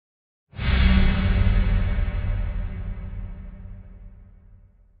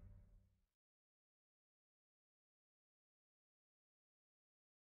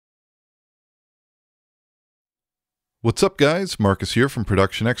What's up guys, Marcus here from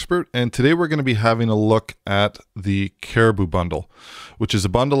Production Expert, and today we're going to be having a look at the Caribou bundle, which is a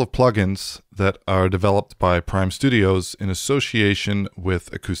bundle of plugins that are developed by Prime Studios in association with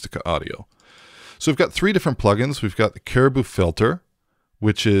Acoustica Audio. So we've got three different plugins. We've got the Caribou filter,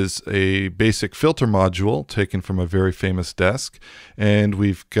 which is a basic filter module taken from a very famous desk, and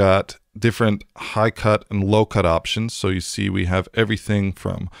we've got different high cut and low cut options. So you see we have everything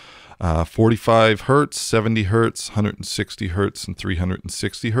from 45 hertz, 70 hertz, 160 hertz, and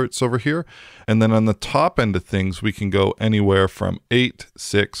 360 hertz over here. And then on the top end of things, we can go anywhere from 8,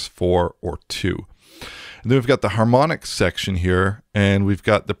 6, 4, or 2. And then we've got the harmonics section here, and we've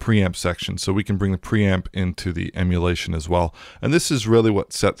got the preamp section. So we can bring the preamp into the emulation as well. And this is really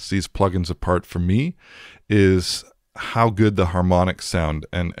what sets these plugins apart for me, is how good the harmonics sound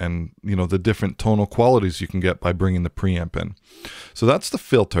and you know, the different tonal qualities you can get by bringing the preamp in. So that's the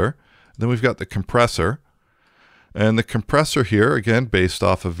filter. Then we've got the compressor, and the compressor here, again, based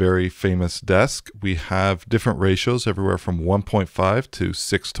off a very famous desk. We have different ratios, everywhere from 1.5 to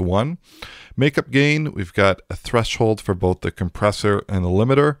 6:1. Makeup gain, we've got a threshold for both the compressor and the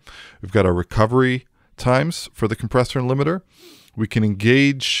limiter. We've got our recovery times for the compressor and limiter. We can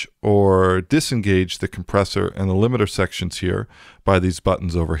engage or disengage the compressor and the limiter sections here by these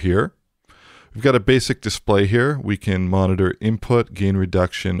buttons over here. We've got a basic display here. We can monitor input, gain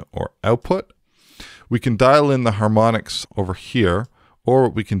reduction, or output. We can dial in the harmonics over here, or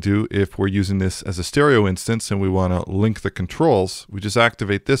what we can do if we're using this as a stereo instance and we want to link the controls, we just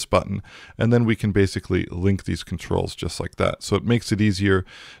activate this button, and then we can basically link these controls just like that. So it makes it easier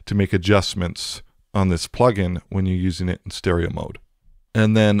to make adjustments on this plugin when you're using it in stereo mode.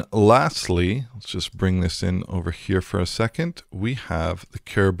 And then lastly, let's just bring this in over here for a second. We have the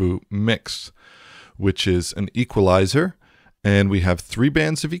Caribou Mix, which is an equalizer, and we have 3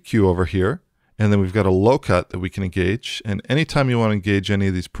 bands of EQ over here, and then we've got a low cut that we can engage. And anytime you want to engage any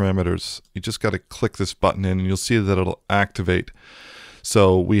of these parameters, you just got to click this button in and you'll see that it'll activate.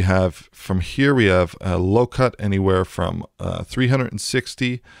 So we have, from here, we have a low cut anywhere from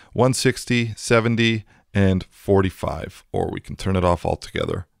 360, 160, 70, and 45, or we can turn it off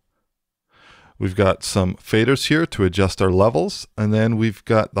altogether. We've got some faders here to adjust our levels, and then we've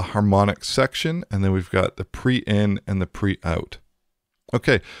got the harmonic section, and then we've got the pre-in and the pre-out.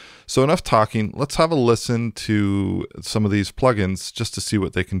 Okay, so enough talking. Let's have a listen to some of these plugins just to see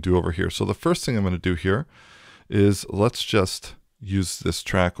what they can do over here. So the first thing I'm going to do here is let's just use this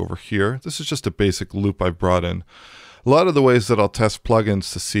track over here. This is just a basic loop I've brought in. A lot of the ways that I'll test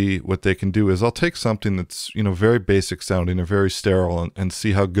plugins to see what they can do is I'll take something that's, you know, very basic sounding or very sterile and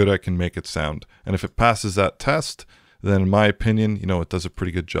see how good I can make it sound. And if it passes that test, then in my opinion, you know, it does a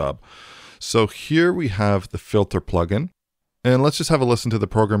pretty good job. So here we have the filter plugin, and let's just have a listen to the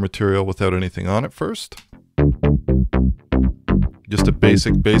program material without anything on it first. Just a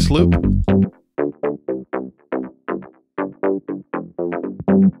basic bass loop.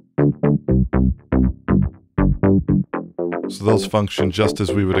 So those function just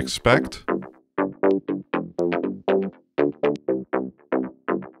as we would expect.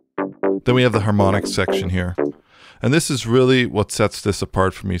 Then we have the harmonics section here. And this is really what sets this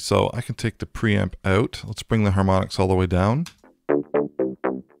apart for me. So I can take the preamp out. Let's bring the harmonics all the way down. I'm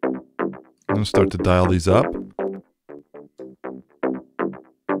going to start to dial these up.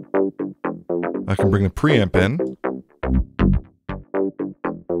 I can bring the preamp in.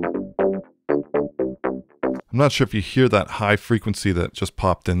 I'm not sure if you hear that high frequency that just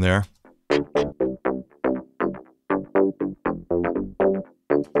popped in there.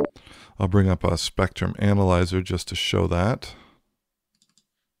 I'll bring up a spectrum analyzer just to show that.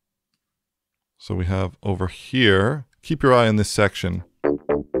 So we have over here, keep your eye on this section.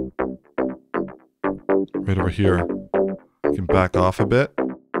 Right over here. You can back off a bit.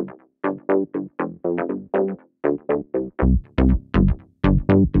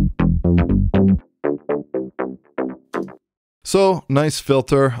 So, nice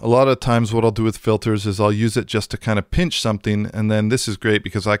filter. A lot of times what I'll do with filters is I'll use it just to kind of pinch something, and then this is great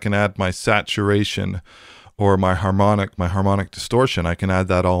because I can add my saturation or my harmonic distortion. I can add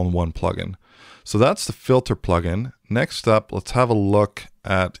that all in one plugin. So that's the filter plugin. Next up, let's have a look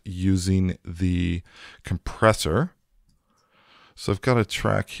at using the compressor. So I've got a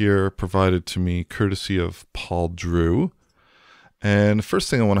track here provided to me courtesy of Paul Drew. And the first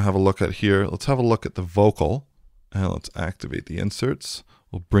thing I want to have a look at here, let's have a look at the vocal. And let's activate the inserts.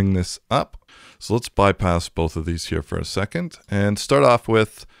 We'll bring this up. So let's bypass both of these here for a second and start off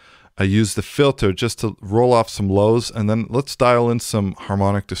with, I use the filter just to roll off some lows, and then let's dial in some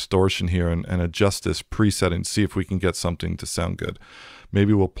harmonic distortion here and adjust this preset and see if we can get something to sound good.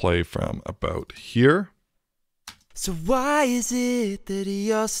 Maybe we'll play from about here. So why is it that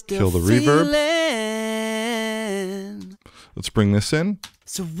you're still Kill the reverb. feeling? Let's bring this in.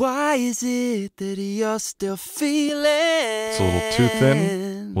 So why is it that you're still feeling? It's a little too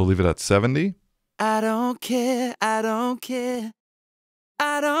thin. We'll leave it at 70. I don't care, I don't care.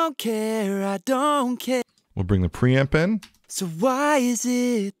 I don't care, I don't care. We'll bring the preamp in. So why is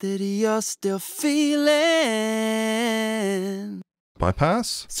it that you're still feeling?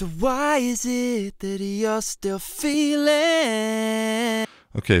 Bypass. So why is it that you're still feeling?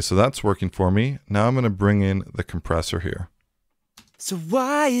 Okay, so that's working for me. Now I'm going to bring in the compressor here. So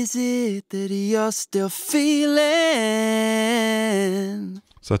why is it that you're still feeling?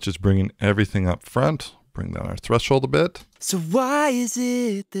 Such as bringing everything up front. Bring down our threshold a bit. So why is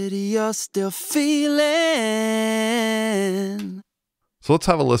it that you're still feeling? So let's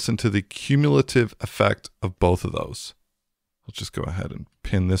have a listen to the cumulative effect of both of those. Let's just go ahead and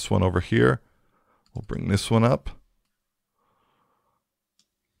pin this one over here. We'll bring this one up.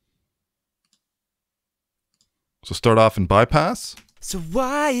 So start off in bypass. So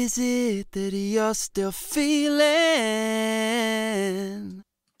why is it that you're still feeling?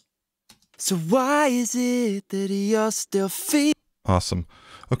 So why is it that you're still feeling? Awesome.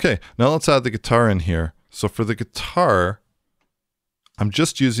 Okay, now let's add the guitar in here. So for the guitar, I'm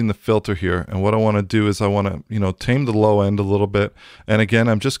just using the filter here. And what I want to do is I want to, tame the low end a little bit. And again,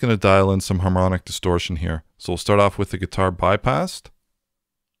 I'm just going to dial in some harmonic distortion here. So we'll start off with the guitar bypassed.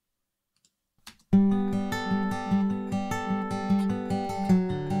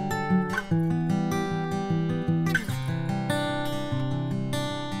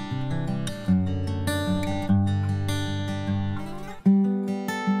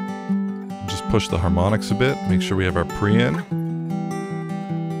 Push the harmonics a bit, make sure we have our pre in.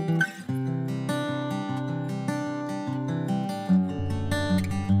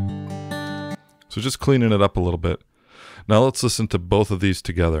 So just cleaning it up a little bit. Now let's listen to both of these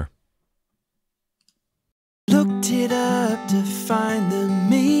together. Looked it up to find the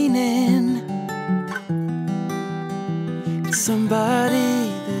meaning. It's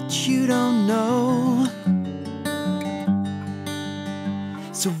somebody that you don't know.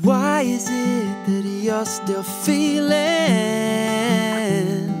 So why is it that you're still feeling?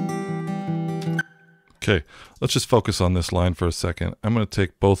 Okay, let's just focus on this line for a second. I'm going to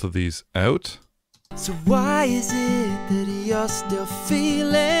take both of these out. So why is it that you're still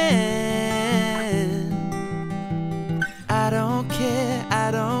feeling? I don't care,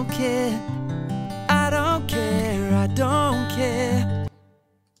 I don't care. I don't care, I don't care.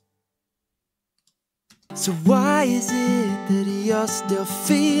 So why is it that you're still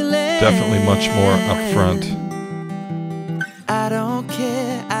feeling? Definitely much more up front. I don't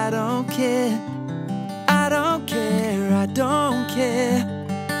care, I don't care. I don't care, I don't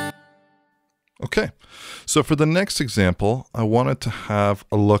care. Okay, so for the next example, I wanted to have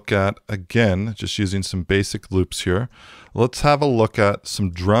a look at, again, just using some basic loops here. Let's have a look at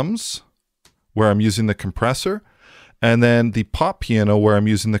some drums where I'm using the compressor, and then the pop piano where I'm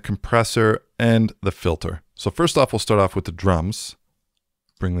using the compressor and the filter. So first off, we'll start off with the drums.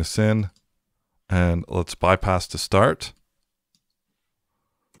 Bring this in, and let's bypass to start.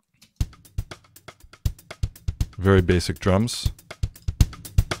 Very basic drums.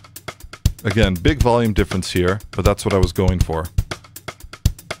 Again, big volume difference here, but that's what I was going for.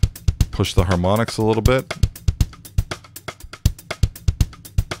 Push the harmonics a little bit.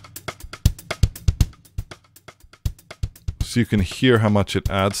 So you can hear how much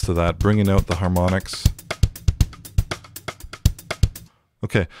it adds to that, bringing out the harmonics.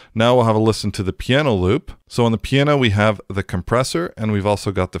 Okay, now we'll have a listen to the piano loop. So on the piano, we have the compressor and we've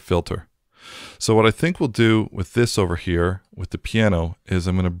also got the filter. So what I think we'll do with this over here, with the piano, is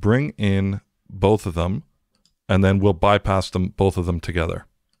I'm going to bring in both of them and then we'll bypass them, both of them together.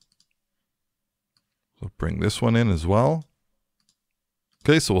 So bring this one in as well.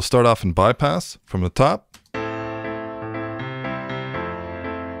 Okay, so we'll start off in bypass from the top.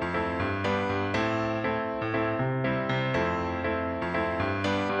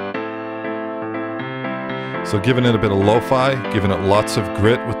 So giving it a bit of lo-fi, giving it lots of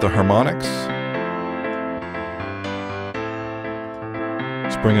grit with the harmonics.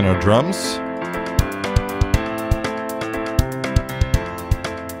 Let's bring in our drums.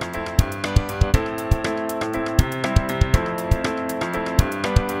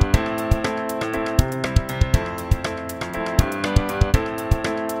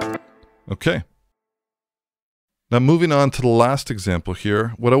 Okay. Now moving on to the last example here,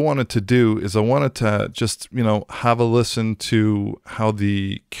 what I wanted to do is I wanted to just, have a listen to how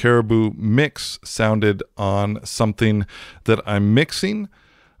the Caribou mix sounded on something that I'm mixing,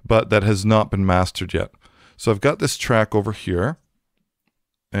 but that has not been mastered yet. So I've got this track over here,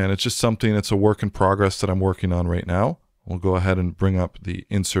 and it's just something, it's a work in progress that I'm working on right now. We'll go ahead and bring up the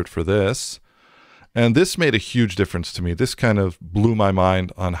insert for this. And this made a huge difference to me. This kind of blew my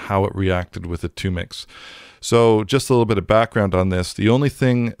mind on how it reacted with the 2-mix. So just a little bit of background on this. The only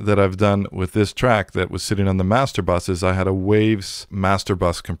thing that I've done with this track that was sitting on the master bus is I had a Waves master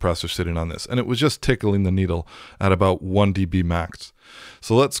bus compressor sitting on this, and it was just tickling the needle at about 1 dB max.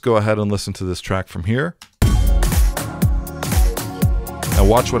 So let's go ahead and listen to this track from here. Now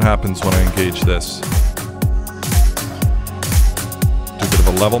watch what happens when I engage this. Do a bit of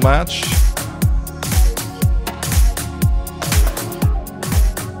a level match.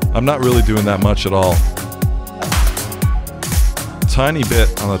 I'm not really doing that much at all. Tiny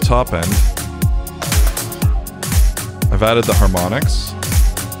bit on the top end. I've added the harmonics.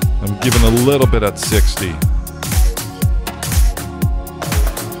 I'm giving a little bit at 60.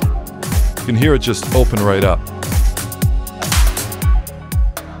 You can hear it just open right up.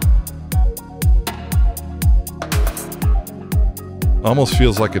 Almost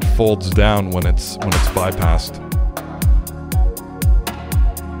feels like it folds down when it's bypassed.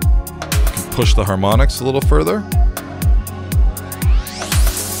 You can push the harmonics a little further.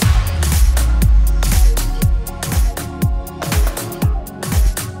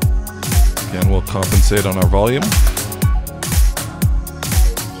 Again, we'll compensate on our volume.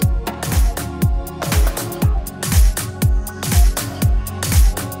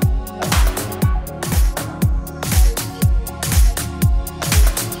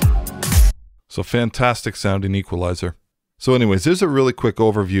 So fantastic sounding equalizer. So anyways, there's a really quick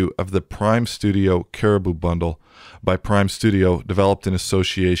overview of the Prime Studio Caribou bundle by Prime Studio, developed in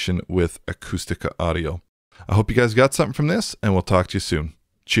association with Acoustica Audio. I hope you guys got something from this, and we'll talk to you soon.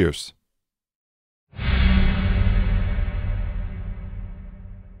 Cheers.